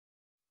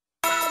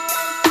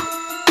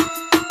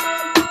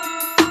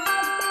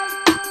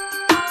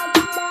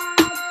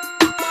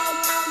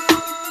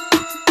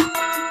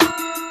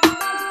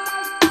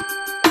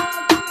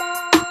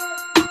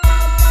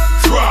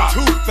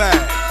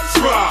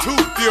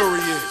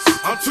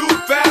too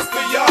fast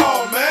for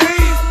y'all,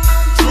 man.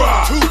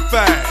 Drop. Too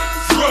fast.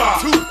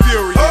 Drop. Too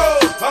furious. Oh,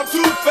 I'm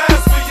too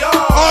fast for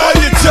y'all. Oh,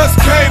 you just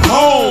came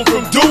home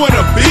from doing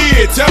a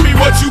bid. Tell me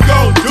what you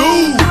gon'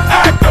 do.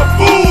 Act a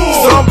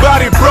fool.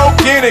 Somebody broke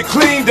in and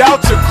cleaned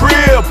out your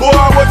crib.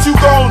 Boy, what you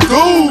gon'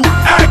 do?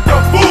 Act a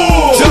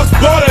fool. Just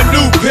bought a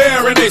new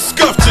pair and they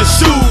scuffed your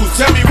shoes.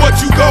 Tell me what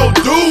you gon'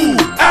 do.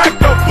 Act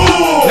a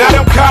fool. Now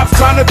them cops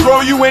trying to throw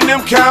you in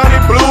them county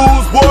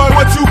blues. Boy,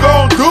 what you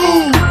gon'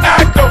 do?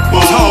 Act a fool.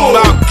 Talking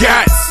about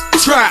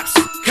gats, traps,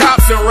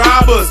 cops and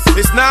robbers.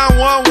 It's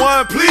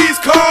 911, please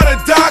call the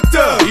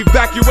doctor.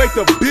 Evacuate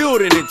the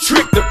building and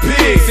trick the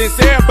pigs. Since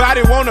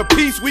everybody want a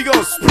piece, we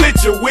gon'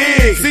 split your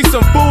wig. See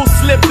some fools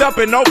slipped up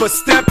and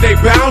overstepped their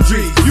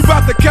boundaries. You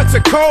about to catch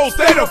a cold,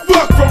 stay the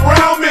fuck from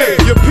around me.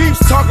 Your peeps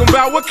talking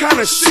about what kind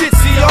of shit's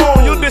he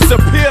on. You'll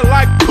disappear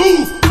like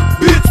poof.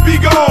 Bitch, be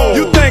gone.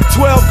 You think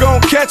 12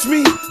 gon' catch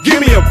me? Give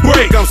me a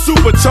break. I'm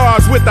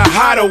supercharged with a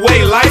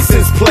hideaway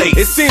license plate.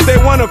 It seems they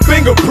wanna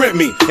fingerprint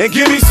me and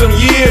give me some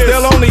years.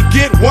 They'll only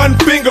get one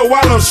finger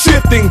while I'm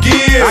shifting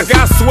gears. I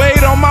got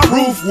suede on my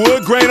roof,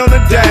 wood grain on the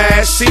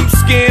dash,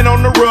 sheepskin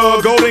on the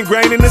rug, golden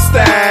grain in the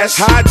stash.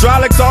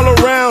 Hydraulics all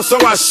around, so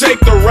I shake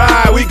the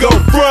ride. We go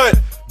front,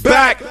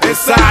 back, and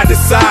side to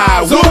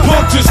side. Some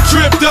punk just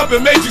tripped up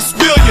and made you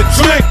spill your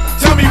drink.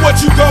 Tell me what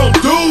you gon'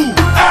 do.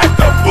 Act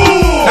a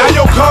fool. Now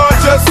your car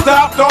just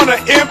stopped on an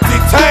empty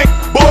tank.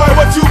 Boy,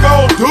 what you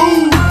gon'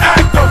 do?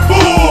 Act a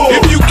fool.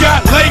 If you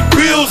got late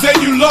bills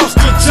and you lost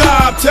your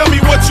job, tell me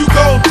what you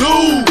gon'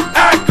 do.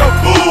 Act a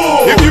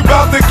fool. If you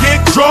about to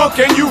get drunk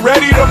and you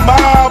ready to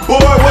mob, boy,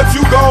 what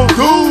you gon'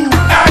 do?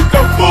 Act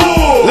a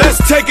fool.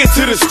 Let's take it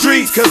to the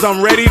streets, cause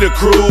I'm ready to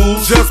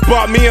cruise. Just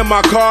bought me and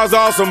my cars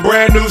all some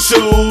brand new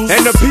shoes.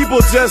 And the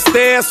people just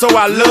there, so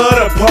I love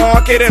to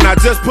park it. And I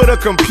just put a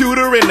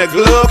computer in the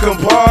glove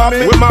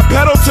compartment. With my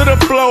pedal to the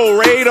floor,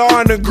 radar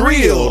on the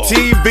grill,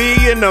 TV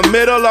in the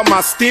middle of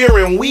my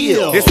steering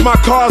wheel. It's my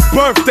car's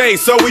birthday,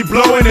 so we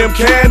blowing them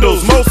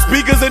candles. Most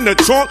speakers in the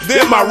trunk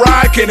than my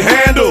ride can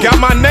handle. Got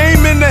my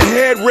name in the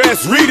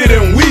headrest, read it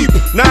and weep.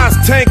 Nas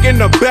tank in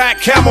the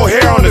back, camel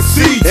hair on the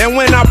seat. And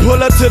when I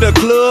pull up to the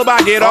club,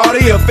 I get all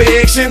the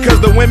affection,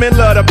 cause the women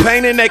love the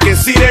paint and they can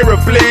see their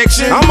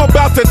reflection. I'm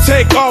about to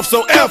take off,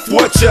 so F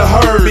what you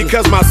heard,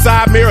 because my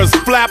side mirrors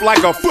flap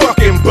like a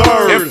fucking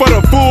bird. And for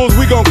the fools,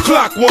 we gon'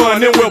 clock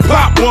one, then we'll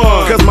pop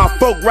one, cause my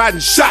folk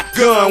riding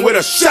shotgun with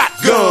a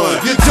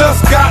shotgun. You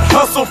just got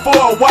hustle for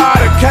a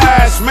wad of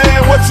cash,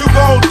 man, what you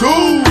gon'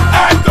 do?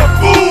 Act a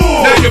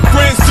fool. Now your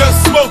friends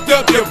just smoked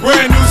up your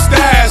brand new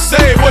stash.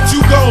 Say what you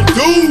gon'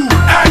 do?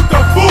 Act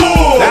a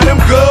fool. Now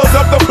them girls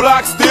up the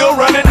block still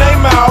running their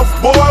mouth.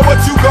 Boy, what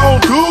you gon'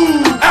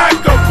 do?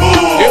 Act a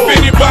fool. If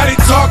anybody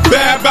talk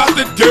bad about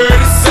the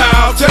dirty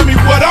South, tell me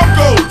what I'm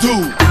gon'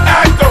 do.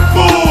 Act a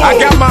fool. I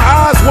got my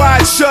eyes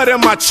wide shut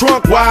and my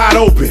trunk wide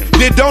open.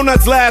 Did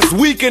donuts last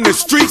week in the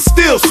street,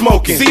 still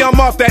smoking. See, I'm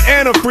off that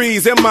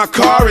antifreeze and my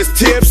car is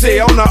tipsy.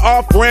 On the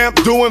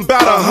off-ramp doing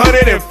about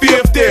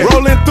 150.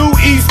 Rolling through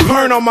East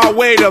Pern on my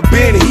way to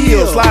Ben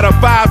Hill. Slide a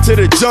 5 to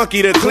the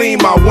junkie to clean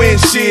my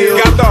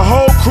windshield. Got the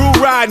whole crew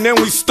riding and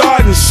we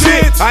starting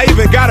shit. I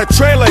even got a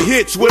trailer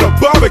hitch with a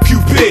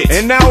barbecue pit.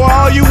 And now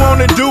all you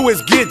wanna do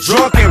is get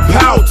drunk and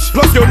pouch.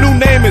 Plus your new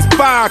name is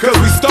fire, cause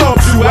we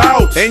stomped you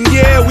out. And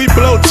yeah, we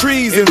blow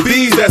trees and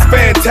bees, that's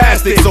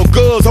fantastic. So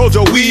girls, hold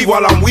your weave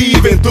while I'm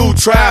weaving through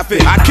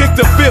traffic. I kick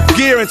the fifth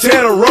gear and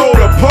tear the road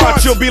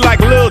apart. You'll be like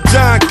Lil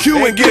John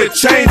Q and get a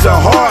change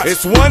of heart.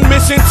 It's one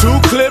mission, 2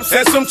 clips,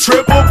 and some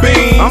triple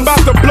beams. I'm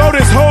about to blow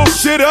this whole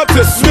shit up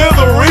to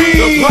smithereens.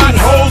 The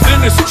potholes in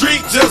the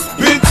street just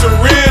bent your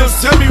rims.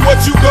 Tell me what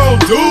you gon'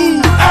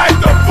 do?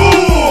 Act a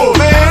fool.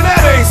 Man,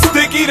 that ain't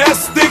sticky,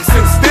 that's sticks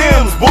and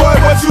stems. Boy,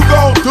 what you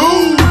gon'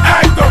 do?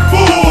 Act a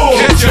fool.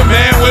 Catch your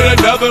man with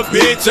another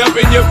bitch up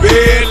in your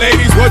bed.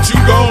 Ladies, what you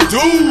gon'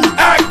 do?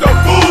 Act a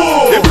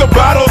fool. If the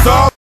bottle's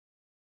all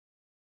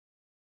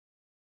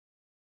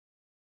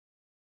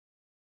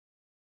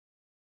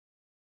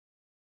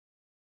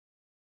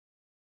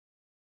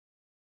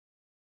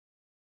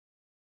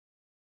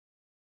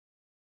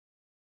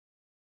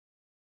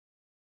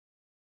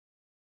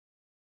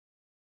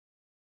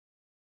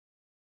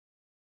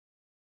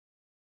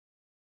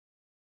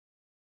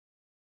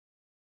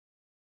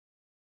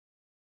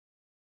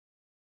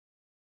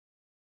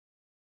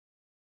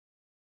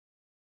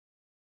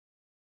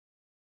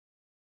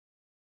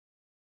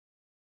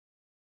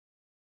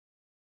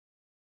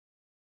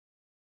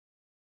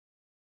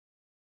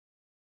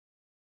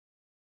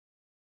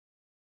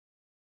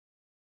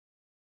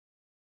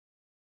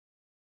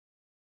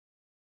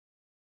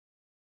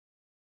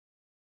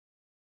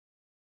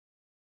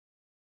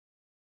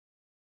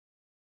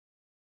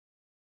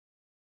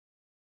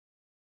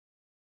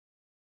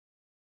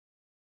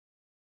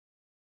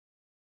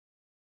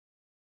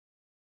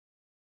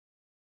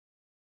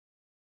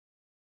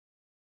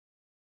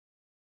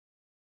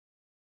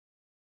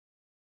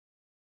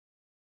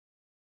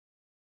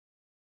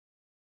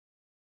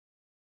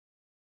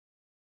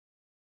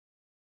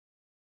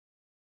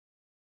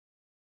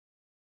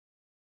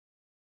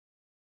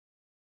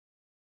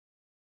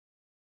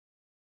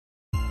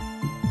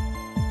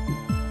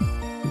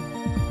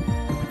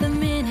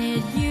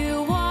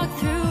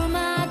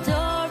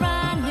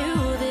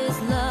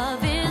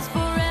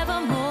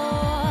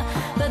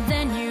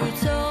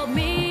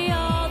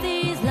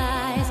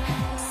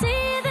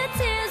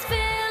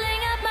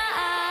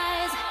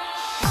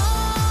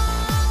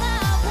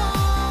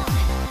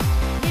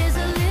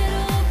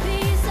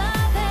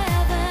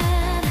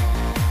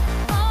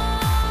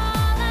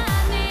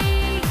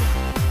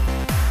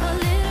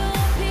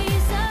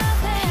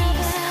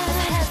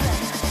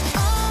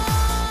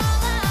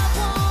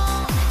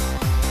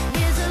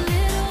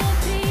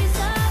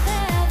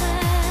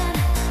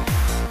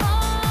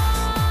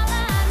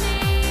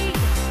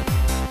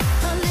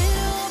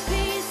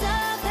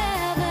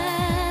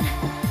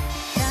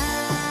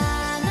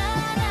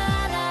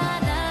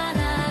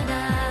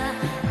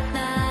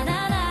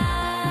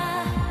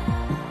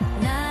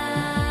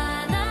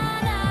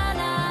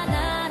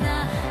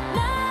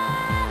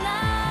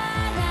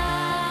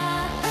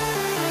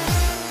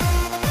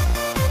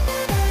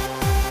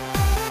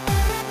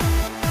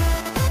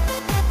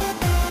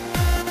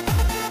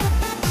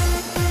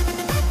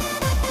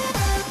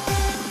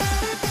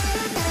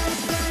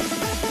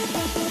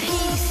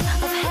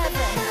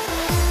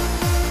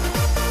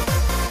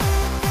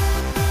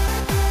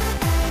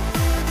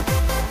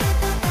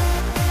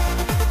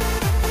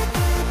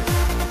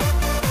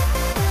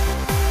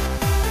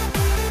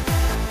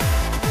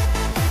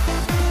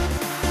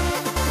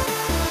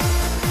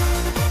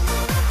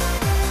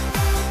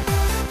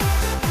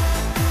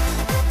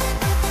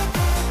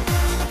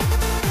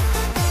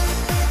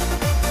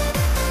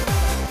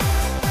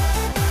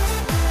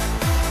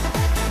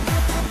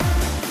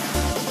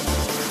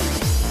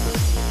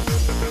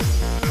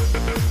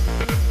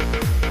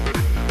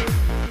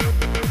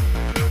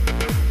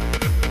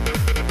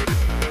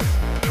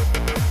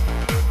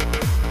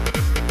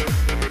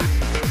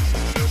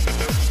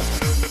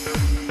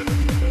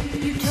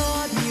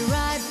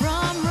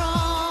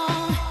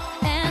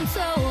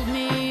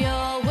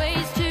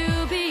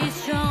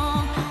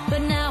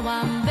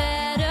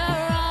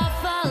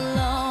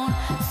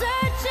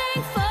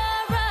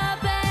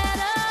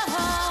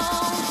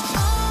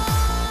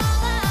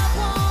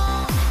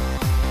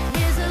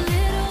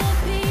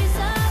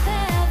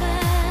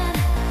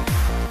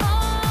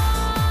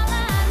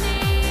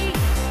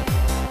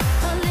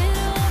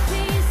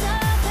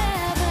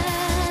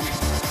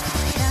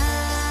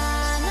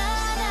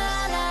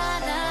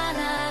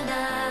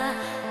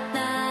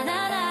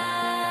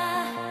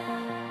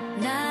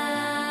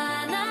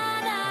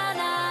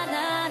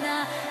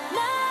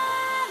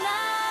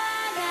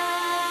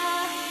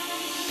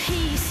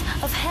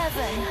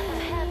heaven.